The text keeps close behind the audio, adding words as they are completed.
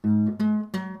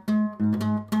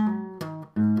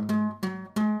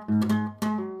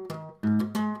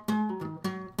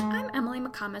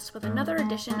us with another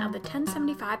edition of the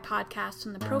 1075 podcast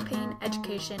from the Propane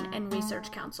Education and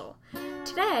Research Council.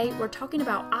 Today, we're talking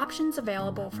about options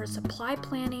available for supply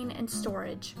planning and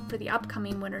storage for the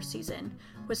upcoming winter season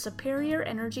with Superior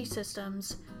Energy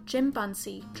Systems, Jim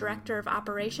Bunsey, Director of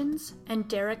Operations, and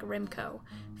Derek Rimko,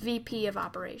 VP of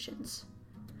Operations.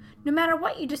 No matter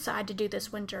what you decide to do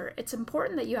this winter, it's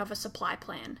important that you have a supply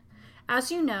plan. As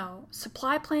you know,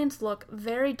 supply plans look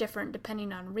very different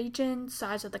depending on region,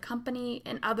 size of the company,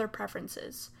 and other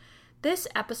preferences. This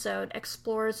episode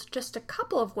explores just a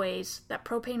couple of ways that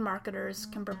propane marketers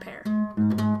can prepare.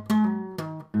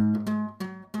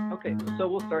 Okay, so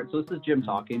we'll start. So this is Jim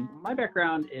talking. My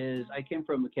background is I came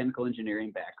from a mechanical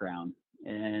engineering background,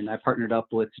 and I partnered up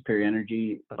with Superior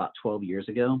Energy about 12 years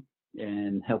ago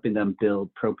and helping them build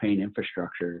propane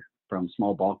infrastructure from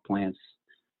small bulk plants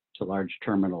to large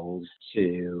terminals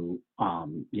to,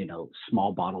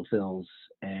 small bottle fills.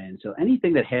 And so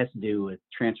anything that has to do with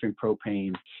transferring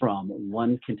propane from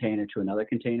one container to another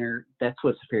container, that's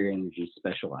what Superior Energy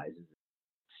specializes in.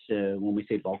 So when we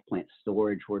say bulk plant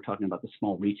storage, we're talking about the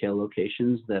small retail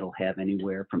locations that'll have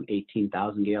anywhere from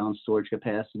 18,000 gallons storage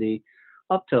capacity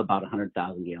up to about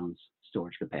 100,000 gallons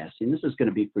storage capacity. And this is going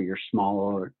to be for your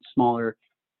smaller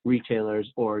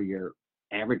retailers or your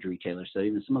average retailers. So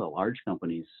even some of the large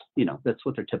companies, that's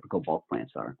what their typical bulk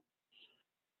plants are.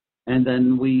 And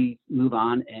then we move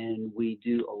on and we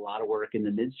do a lot of work in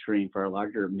the midstream for our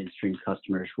larger midstream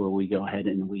customers where we go ahead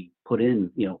and we put in,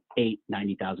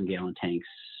 90,000 gallon tanks,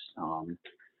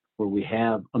 where we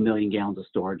have 1 million gallons of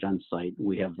storage on site.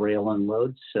 We have rail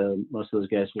unloads. So most of those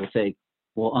guys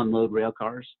will unload rail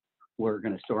cars. We're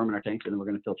going to store them in our tanks and then we're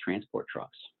going to fill transport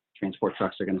trucks. Transport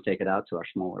trucks are going to take it out to our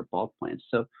smaller bulk plants.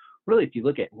 So really, if you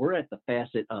look at, we're at the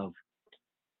facet of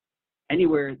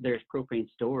anywhere there's propane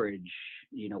storage,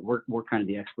 we're kind of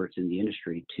the experts in the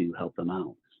industry to help them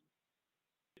out.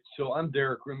 So I'm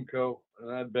Derek Rimko,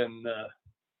 and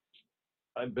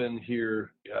I've been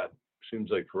here, God, seems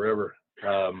like forever.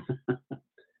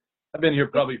 I've been here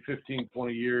probably 15,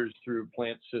 20 years through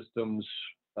plant systems,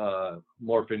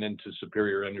 morphing into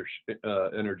Superior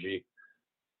Energy.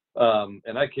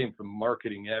 And I came from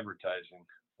marketing advertising.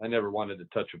 I never wanted to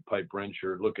touch a pipe wrench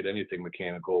or look at anything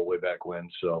mechanical way back when.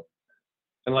 So,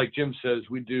 and like Jim says,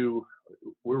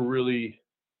 we're really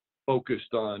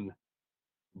focused on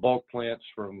bulk plants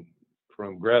from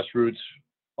grassroots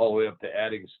all the way up to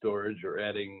adding storage or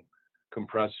adding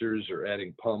compressors or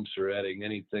adding pumps or adding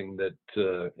anything that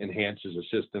enhances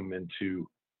a system into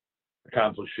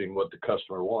accomplishing what the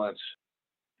customer wants.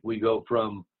 We go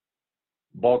from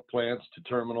bulk plants to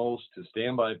terminals to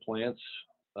standby plants,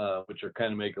 which are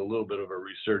kind of make a little bit of a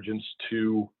resurgence,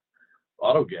 to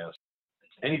auto gas.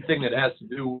 Anything that has to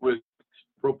do with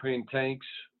propane tanks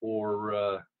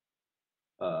or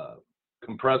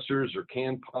compressors or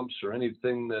can pumps or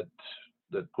anything that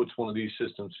puts one of these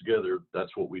systems together,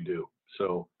 that's what we do.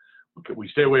 So we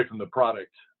stay away from the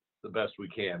product the best we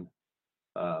can,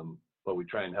 but we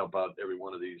try and help out every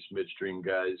one of these midstream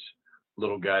guys,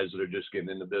 little guys that are just getting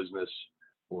into business,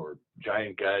 or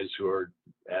giant guys who are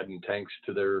adding tanks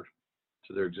to their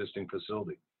existing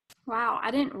facility. Wow,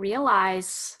 I didn't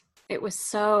realize it was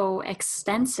so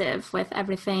extensive with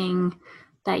everything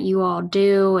that you all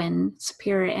do and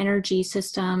Superior Energy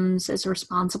Systems is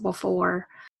responsible for.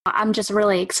 I'm just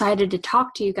really excited to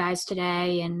talk to you guys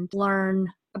today and learn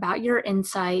about your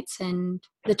insights and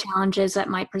the challenges that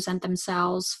might present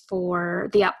themselves for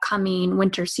the upcoming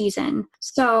winter season.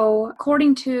 So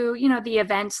according to, the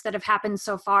events that have happened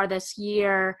so far this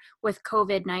year with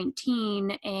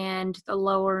COVID-19 and the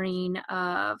lowering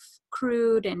of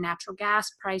crude and natural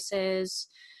gas prices,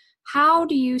 how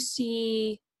do you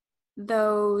see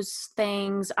those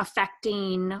things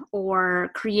affecting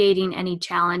or creating any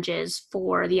challenges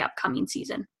for the upcoming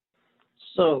season?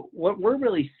 So what we're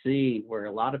really seeing, where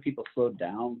a lot of people slowed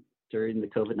down during the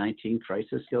COVID-19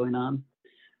 crisis going on,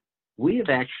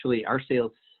 our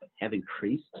sales have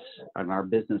increased and our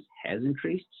business has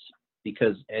increased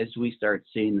because as we start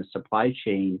seeing the supply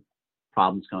chain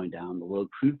problems going down, the low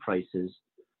crude prices,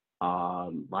 a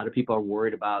lot of people are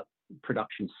worried about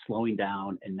production slowing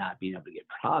down and not being able to get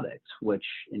products, which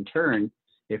in turn,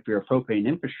 if you're a propane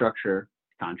infrastructure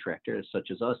contractor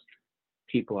such as us,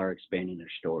 people are expanding their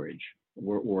storage.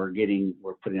 We're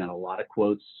putting out a lot of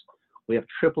quotes. We have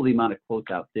triple the amount of quotes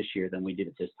out this year than we did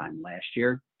at this time last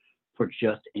year for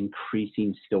just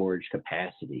increasing storage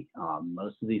capacity.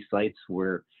 Most of these sites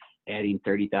we're adding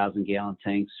 30,000 gallon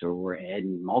tanks, or we're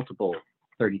adding multiple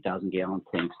 30,000 gallon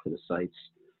tanks to the sites.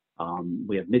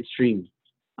 We have midstream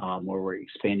where we're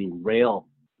expanding rail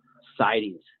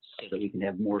sidings so that we can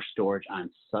have more storage on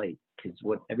site. Because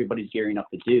what everybody's gearing up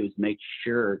to do is make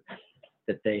sure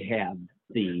that they have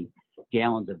the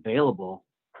gallons available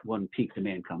when peak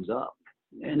demand comes up.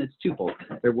 And it's twofold.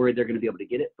 They're worried they're going to be able to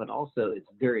get it, but also it's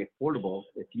very affordable.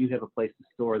 If you have a place to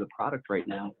store the product right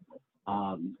now,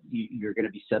 you're going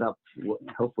to be set up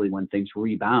hopefully when things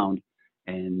rebound,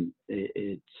 and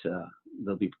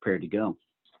they'll be prepared to go.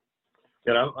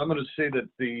 Yeah, I'm going to say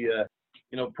that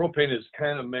propane has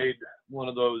kind of made one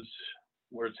of those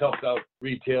where it's helped out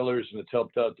retailers and it's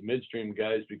helped out the midstream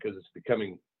guys because it's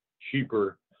becoming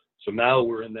cheaper. So now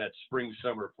we're in that spring,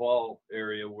 summer, fall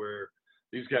area where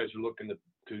these guys are looking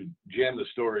to jam the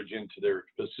storage into their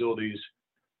facilities,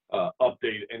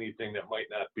 update anything that might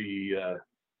not be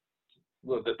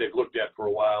that they've looked at for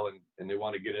a while, and they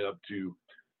want to get it up to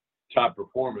top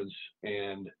performance.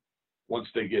 And once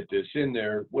they get this in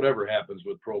there, whatever happens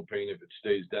with propane, if it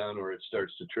stays down or it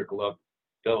starts to trickle up,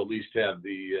 they'll at least have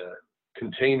the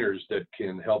containers that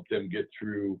can help them get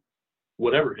through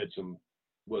whatever hits them,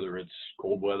 whether it's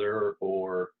cold weather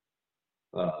or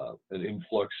an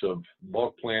influx of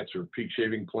bulk plants or peak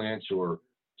shaving plants or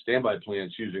standby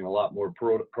plants using a lot more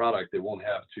product. They won't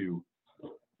have to,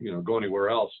 go anywhere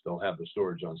else. They'll have the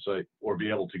storage on site or be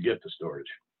able to get the storage.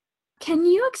 Can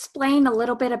you explain a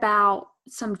little bit about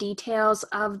some details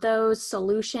of those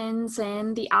solutions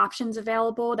and the options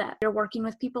available that you're working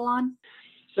with people on?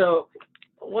 So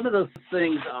one of those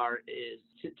things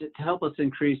is to help us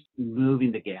increase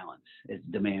moving the gallons as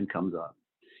demand comes up.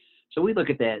 So we look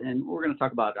at that, and we're going to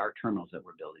talk about our terminals that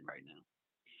we're building right now.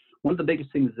 One of the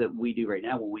biggest things that we do right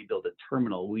now when we build a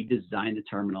terminal, we design the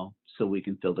terminal so we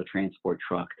can fill the transport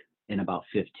truck in about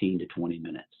 15 to 20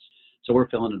 minutes. So we're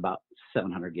filling about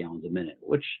 700 gallons a minute,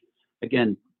 which,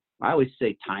 again, I always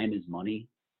say time is money,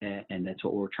 and that's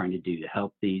what we're trying to do to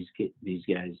help these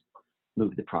guys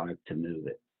move the product to move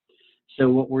it. So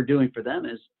what we're doing for them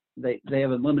is they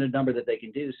have a limited number that they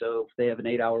can do. So if they have an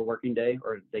 8-hour working day,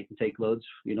 or they can take loads,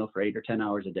 for 8 or 10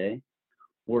 hours a day,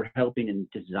 we're helping in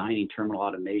designing terminal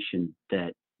automation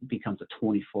that becomes a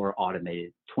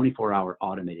 24-hour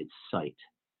automated site.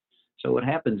 So what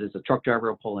happens is a truck driver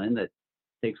will pull in that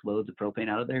takes loads of propane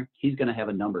out of there. He's going to have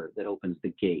a number that opens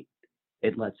the gate.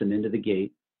 It lets him into the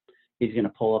gate. He's going to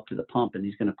pull up to the pump, and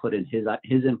he's going to put in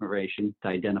his information to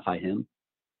identify him.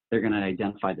 They're going to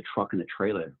identify the truck and the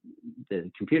trailer. The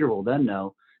computer will then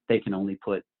know they can only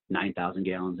put 9,000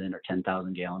 gallons in or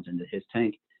 10,000 gallons into his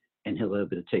tank, and he'll be able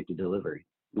to take the delivery.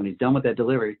 When he's done with that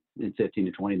delivery in 15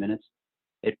 to 20 minutes,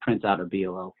 it prints out a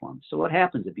BOL form. So what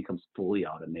happens? It becomes fully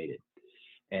automated,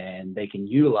 and they can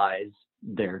utilize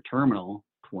their terminal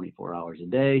 24 hours a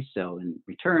day. So in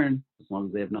return, as long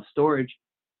as they have enough storage,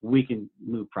 we can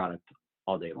move product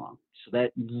all day long. So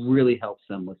that really helps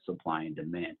them with supply and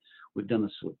demand. We've done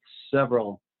this with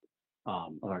several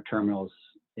of our terminals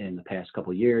in the past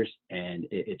couple of years, and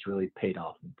it's really paid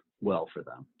off well for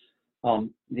them.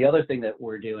 The other thing that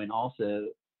we're doing also,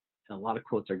 and a lot of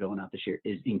quotes are going out this year,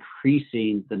 is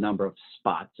increasing the number of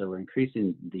spots. So we're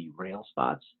increasing the rail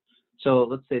spots. So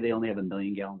let's say they only have 1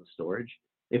 million gallons of storage.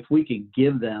 If we could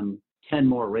give them 10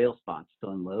 more rail spots to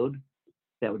unload,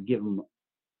 that would give them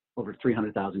over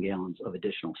 300,000 gallons of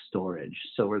additional storage.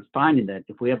 So we're finding that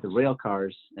if we have the rail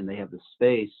cars and they have the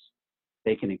space,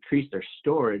 they can increase their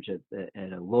storage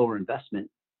at a lower investment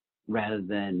rather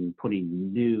than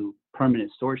putting new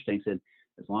permanent storage tanks in.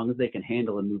 As long as they can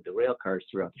handle and move the rail cars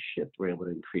throughout the shift, we're able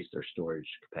to increase their storage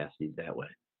capacity that way.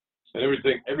 And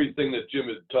everything that Jim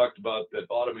had talked about that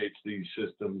automates these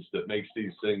systems, that makes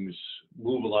these things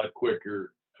move a lot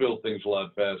quicker, fill things a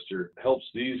lot faster, helps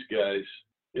these guys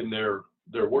in their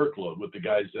workload with the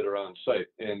guys that are on site,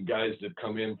 and guys that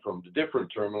come in from the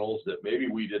different terminals that maybe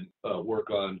we didn't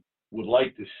work on would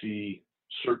like to see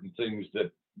certain things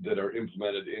that are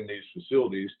implemented in these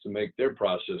facilities to make their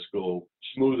process go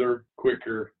smoother,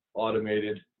 quicker,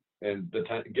 automated, and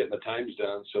getting the times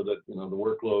down so that the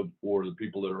workload for the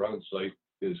people that are on site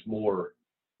is more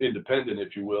independent,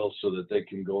 if you will, so that they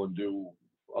can go and do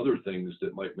other things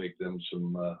that might make them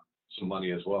some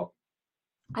money as well.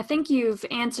 I think you've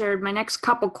answered my next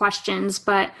couple questions,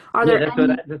 but are there that's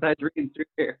what I was reading through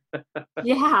here.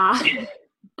 Yeah,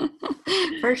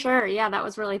 for sure. Yeah, that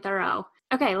was really thorough.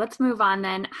 Okay, let's move on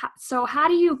then. So how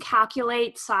do you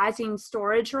calculate sizing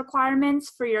storage requirements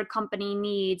for your company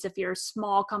needs if you're a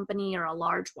small company or a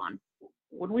large one?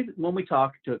 When we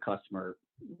talk to a customer,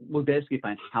 we basically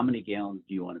find how many gallons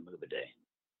do you want to move a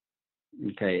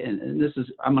day? Okay, and this is,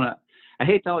 I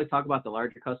hate to always talk about the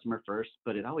larger customer first,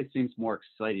 but it always seems more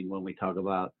exciting when we talk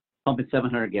about pumping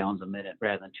 700 gallons a minute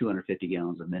rather than 250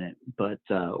 gallons a minute. But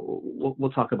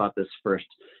we'll talk about this first.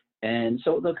 And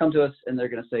so they'll come to us and they're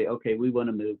going to say, okay, we want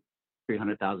to move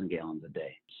 300,000 gallons a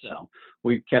day. So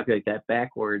we calculate that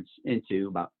backwards into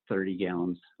about 30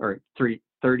 gallons or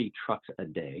 30 trucks a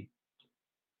day.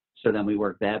 So then we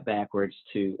work that backwards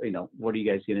to, what are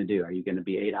you guys going to do? Are you going to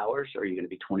be 8 hours or are you going to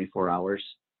be 24 hours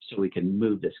so we can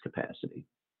move this capacity?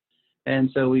 And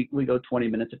so we go 20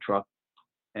 minutes a truck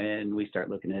and we start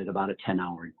looking at about a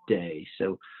 10-hour day.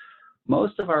 So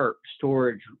most of our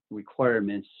storage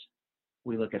requirements,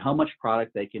 we look at how much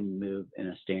product they can move in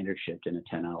a standard shift in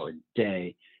a 10-hour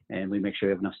day. And we make sure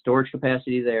we have enough storage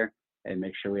capacity there and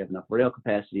make sure we have enough rail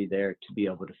capacity there to be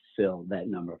able to fill that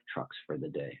number of trucks for the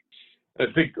day. I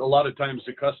think a lot of times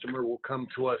the customer will come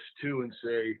to us too and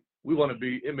say, we want to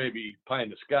be, it may be pie in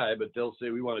the sky, but they'll say,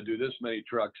 we want to do this many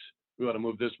trucks. We want to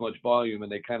move this much volume.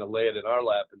 And they kind of lay it in our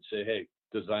lap and say, hey,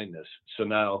 design this. So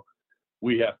now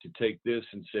we have to take this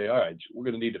and say, all right, we're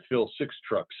going to need to fill 6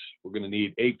 trucks. We're going to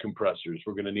need 8 compressors.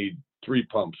 We're going to need 3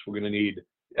 pumps. We're going to need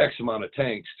X amount of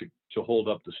tanks to hold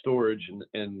up the storage,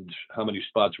 and how many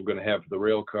spots we're going to have for the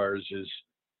rail cars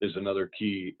is another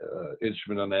key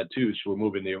instrument on that too. So we're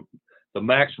moving the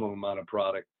maximum amount of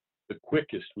product the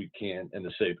quickest we can and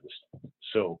the safest.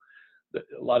 So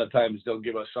a lot of times they'll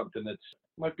give us something that's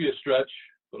might be a stretch,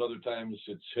 but other times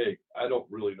it's, hey, I don't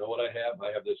really know what I have.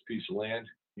 I have this piece of land.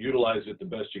 Utilize it the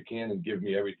best you can and give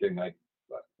me everything I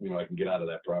can get out of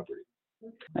that property.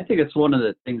 I think it's one of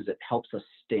the things that helps us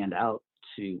stand out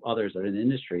to others that are in the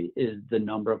industry is the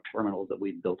number of terminals that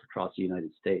we've built across the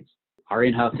United States. Our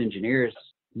in-house engineers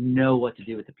know what to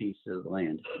do with the pieces of the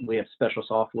land. We have special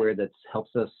software that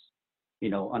helps us,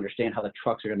 understand how the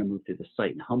trucks are going to move through the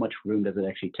site and how much room does it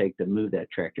actually take to move that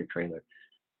tractor trailer.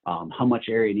 How much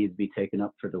area needs to be taken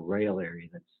up for the rail area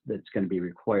that's going to be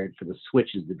required for the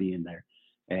switches to be in there,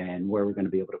 and where we're going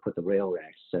to be able to put the rail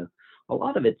racks. So a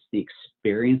lot of it's the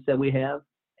experience that we have,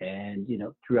 and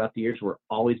throughout the years we're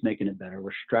always making it better.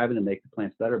 We're striving to make the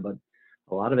plants better, but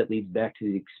a lot of it leads back to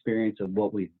the experience of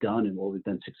what we've done and what we've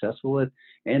been successful with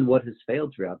and what has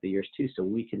failed throughout the years too. So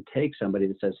we can take somebody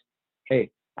that says,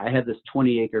 hey, I have this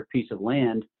 20-acre piece of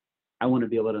land. I want to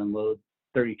be able to unload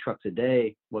 30 trucks a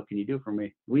day. What can you do for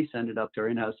me? We send it up to our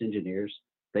in-house engineers.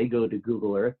 They go to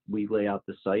Google Earth. We lay out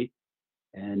the site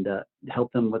and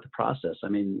help them with the process. I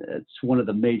mean, it's one of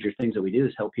the major things that we do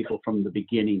is help people from the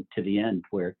beginning to the end,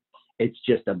 where it's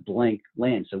just a blank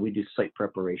land. So we do site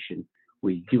preparation.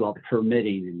 We do all the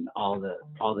permitting and all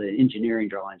the engineering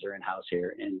drawings are in-house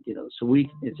here. And, so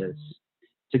it's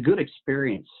a good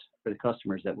experience for the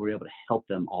customers that we're able to help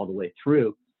them all the way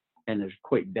through. And there's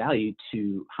quite value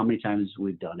to how many times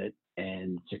we've done it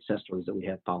and success stories that we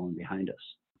have following behind us.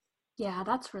 Yeah,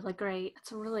 that's really great.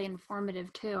 It's really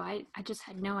informative too. I just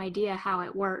had no idea how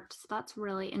it worked. So that's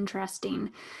really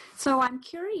interesting. So I'm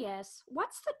curious,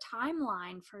 what's the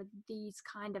timeline for these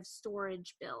kind of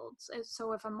storage builds?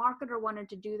 So if a marketer wanted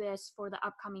to do this for the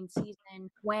upcoming season,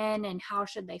 when and how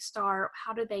should they start?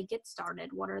 How do they get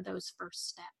started? What are those first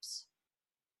steps?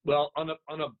 Well, on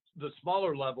the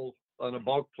smaller level, on a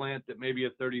bulk plant that maybe a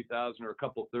 30,000 or a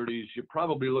couple 30s, you're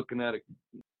probably looking at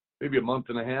maybe a month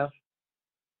and a half,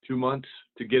 2 months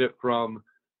to get it from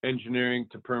engineering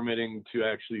to permitting to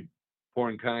actually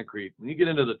pouring concrete. When you get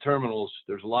into the terminals,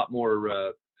 there's a lot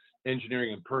more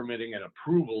engineering and permitting and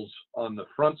approvals on the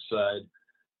front side.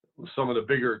 Some of the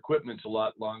bigger equipment's a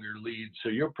lot longer lead. So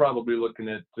you're probably looking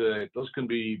at, those can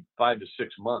be 5 to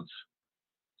 6 months.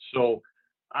 So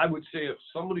I would say if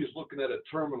somebody's looking at a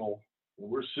terminal,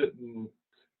 we're sitting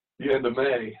the end of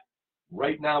May,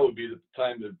 right now would be the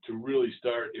time to really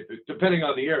start, depending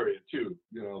on the area too.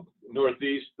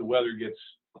 Northeast, the weather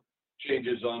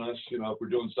changes on us. If we're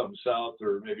doing something south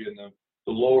or maybe in the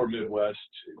lower Midwest,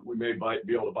 we may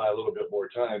be able to buy a little bit more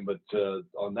time. But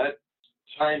on that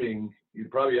timing, you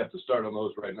probably have to start on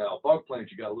those right now. Bulk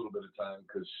plants, you got a little bit of time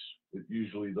because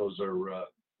usually those are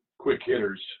quick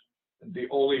hitters. The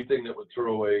only thing that would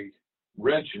throw a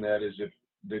wrench in that is if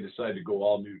they decide to go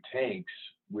all new tanks,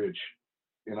 which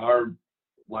in our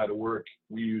line of work,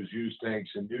 we use used tanks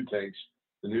and new tanks.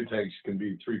 The new tanks can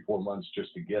be 3-4 months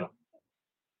just to get them.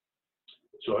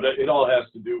 So it all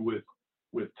has to do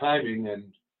with timing, and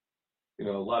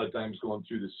a lot of times going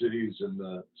through the cities and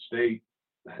the state,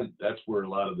 that's where a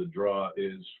lot of the draw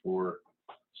is for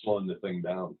slowing the thing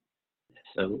down.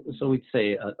 So we'd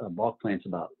say a bulk plant's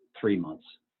about 3 months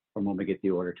from when we get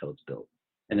the order till it's built,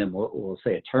 and then we'll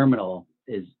say a terminal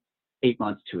is 8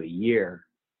 months to a year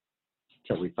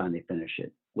till we finally finish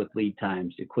it, with lead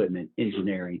times, equipment,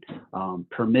 engineering.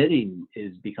 Permitting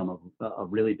is become a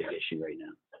really big issue right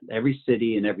now. Every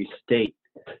city and every state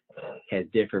has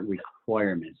different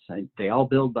requirements. They all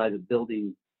build by the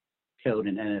building code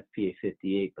and NFPA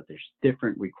 58, but there's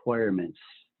different requirements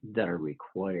that are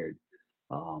required.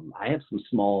 I have some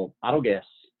small auto gas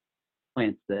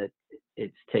plants that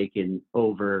it's taken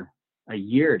over a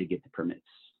year to get the permits.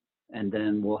 And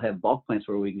then we'll have bulk plants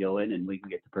where we can go in and we can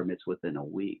get the permits within a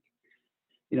week.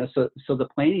 So the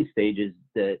planning stages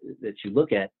that you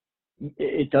look at,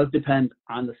 it does depend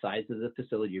on the size of the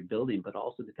facility you're building, but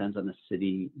also depends on the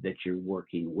city that you're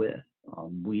working with.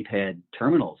 We've had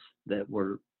terminals that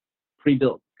were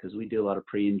pre-built because we do a lot of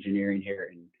pre-engineering here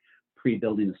and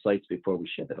pre-building the sites before we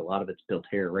ship it. A lot of it's built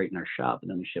here right in our shop, and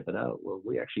then we ship it out. Well,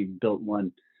 we actually built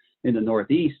one in the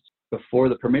Northeast before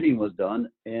the permitting was done,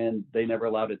 and they never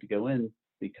allowed it to go in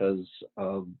because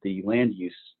of the land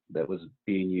use that was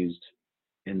being used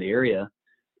in the area.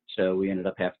 So we ended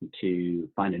up having to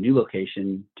find a new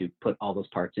location to put all those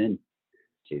parts in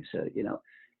to. So,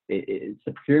 it's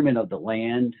the procurement of the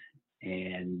land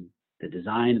and the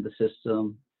design of the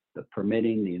system, the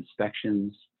permitting, the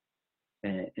inspections,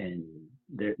 and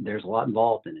there's a lot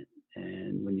involved in it.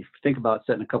 And when you think about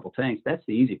setting a couple tanks, that's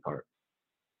the easy part.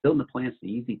 Building the plant's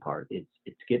the easy part. It's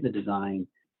getting the design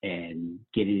and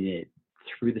getting it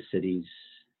through the cities,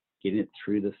 getting it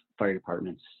through the fire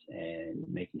departments, and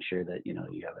making sure that you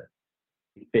have an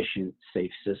efficient,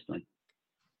 safe system.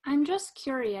 I'm just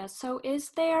curious. So,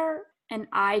 is there an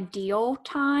ideal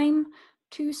time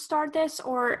to start this,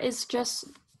 or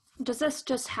does this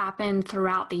just happen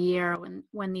throughout the year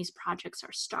when these projects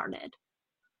are started?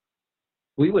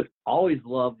 We would always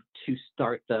love to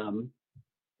start them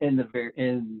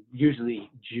in usually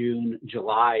June,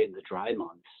 July, in the dry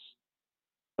months.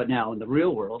 But now in the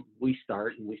real world, we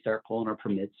start pulling our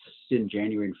permits in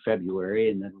January and February,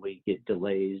 and then we get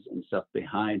delays and stuff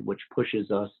behind, which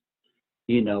pushes us,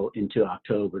 into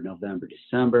October, November,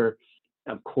 December.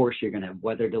 Of course, you're going to have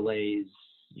weather delays.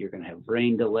 You're going to have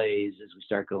rain delays as we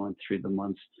start going through the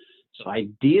months. So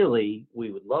ideally,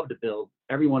 we would love to build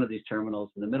every one of these terminals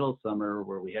in the middle of summer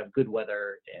where we have good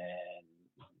weather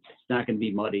and it's not going to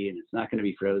be muddy and it's not going to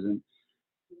be frozen.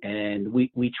 And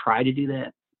we try to do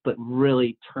that. But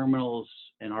really, terminals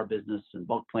in our business and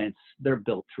bulk plants, they're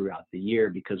built throughout the year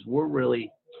because we're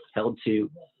really held to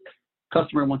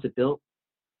customer wants it built.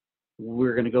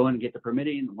 We're going to go in and get the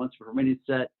permitting. Once the permitting is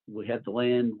set, we have the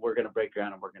land, we're going to break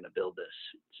ground and we're going to build this.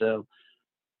 So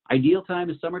ideal time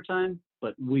is summertime,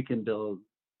 but we can build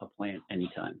a plant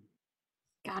anytime.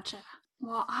 Gotcha.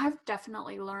 Well, I've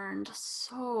definitely learned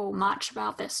so much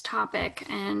about this topic,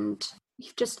 and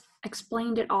you've just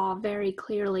explained it all very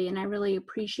clearly, and I really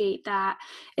appreciate that.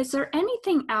 Is there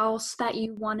anything else that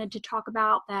you wanted to talk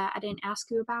about that I didn't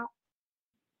ask you about?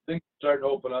 Things starting to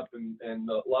open up, and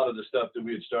a lot of the stuff that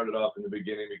we had started off in the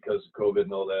beginning because of COVID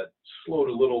and all that slowed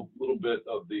a little bit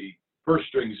of the purse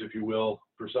strings, if you will,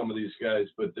 for some of these guys,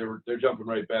 but they're jumping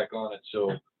right back on it.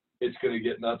 So it's going to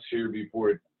get nuts here before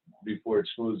it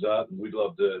smooths out, and we'd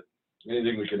love to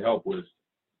anything we can help with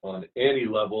on any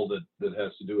level that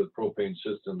has to do with propane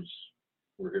systems.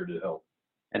 We're here to help.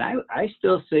 And I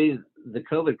still say the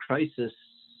COVID crisis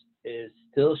is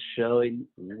still showing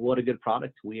what a good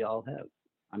product we all have.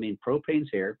 I mean, propane's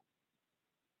here.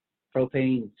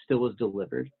 Propane still was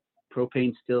delivered.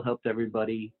 Propane still helped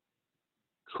everybody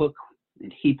cook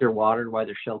and heat their water while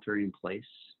they're sheltering in place.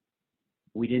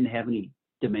 We didn't have any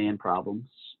demand problems.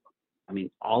 I mean,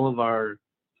 and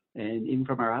even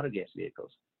from our auto gas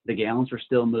vehicles, the gallons were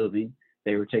still moving.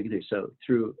 They were taking through. So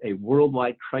through a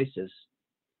worldwide crisis,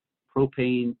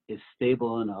 propane is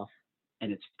stable enough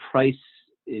and its price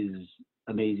is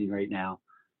amazing right now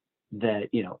that,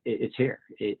 it's here.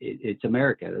 It's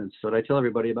America. That's what I tell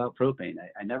everybody about propane.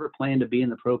 I never planned to be in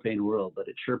the propane world, but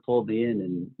it sure pulled me in,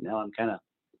 and now I'm kind of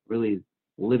really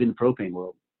living the propane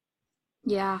world.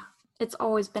 Yeah, it's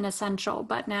always been essential,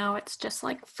 but now it's just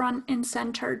like front and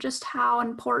center, just how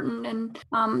important and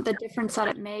the difference that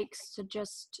it makes to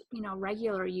just,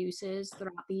 regular uses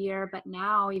throughout the year. But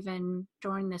now even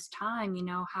during this time,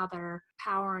 how they're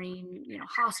powering,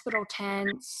 hospital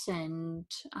tents and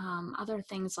other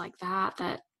things like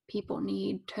that people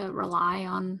need to rely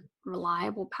on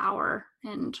reliable power,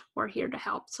 and we're here to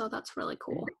help. So that's really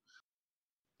cool.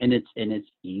 And it's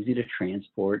easy to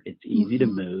transport. It's easy to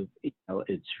move.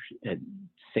 It's at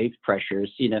safe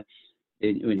pressures.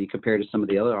 When you compare to some of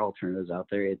the other alternatives out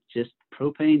there, it's just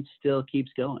propane still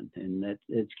keeps going, and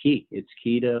it's key. It's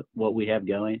key to what we have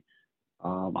going.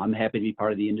 I'm happy to be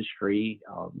part of the industry.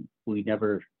 We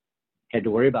never had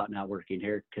to worry about not working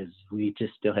here because we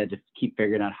just still had to keep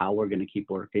figuring out how we're going to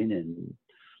keep working. And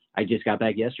I just got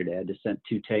back yesterday. I just sent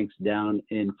 2 tanks down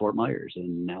in Fort Myers,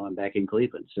 and now I'm back in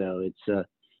Cleveland. So it's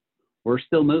we're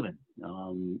still moving.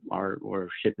 We're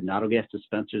shipping auto gas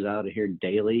dispensers out of here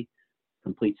daily,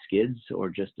 complete skids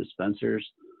or just dispensers.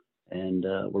 And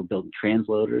we're building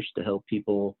transloaders to help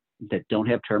people that don't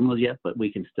have terminals yet, but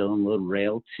we can still unload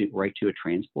rail right to a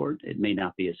transport. It may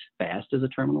not be as fast as a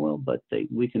terminal will, but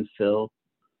we can fill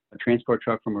a transport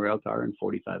truck from a rail car in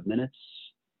 45 minutes.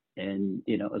 And,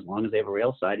 as long as they have a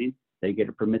rail siding, they get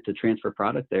a permit to transfer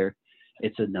product there.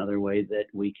 It's another way that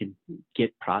we can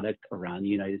get product around the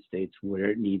United States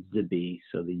where it needs to be,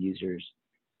 so the users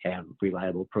have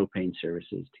reliable propane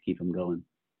services to keep them going.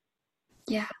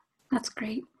 Yeah, that's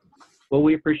great. Well,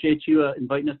 we appreciate you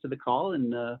inviting us to the call.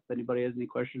 And if anybody has any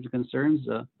questions or concerns,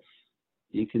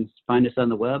 you can find us on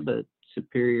the web at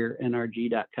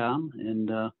superiornrg.com,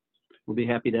 and we'll be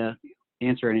happy to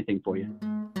answer anything for you.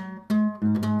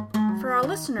 For our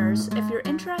listeners, if you're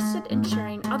interested in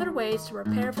sharing other ways to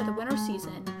prepare for the winter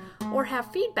season or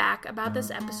have feedback about this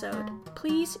episode,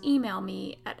 please email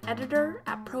me at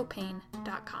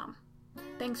editor@propane.com.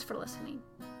 Thanks for listening.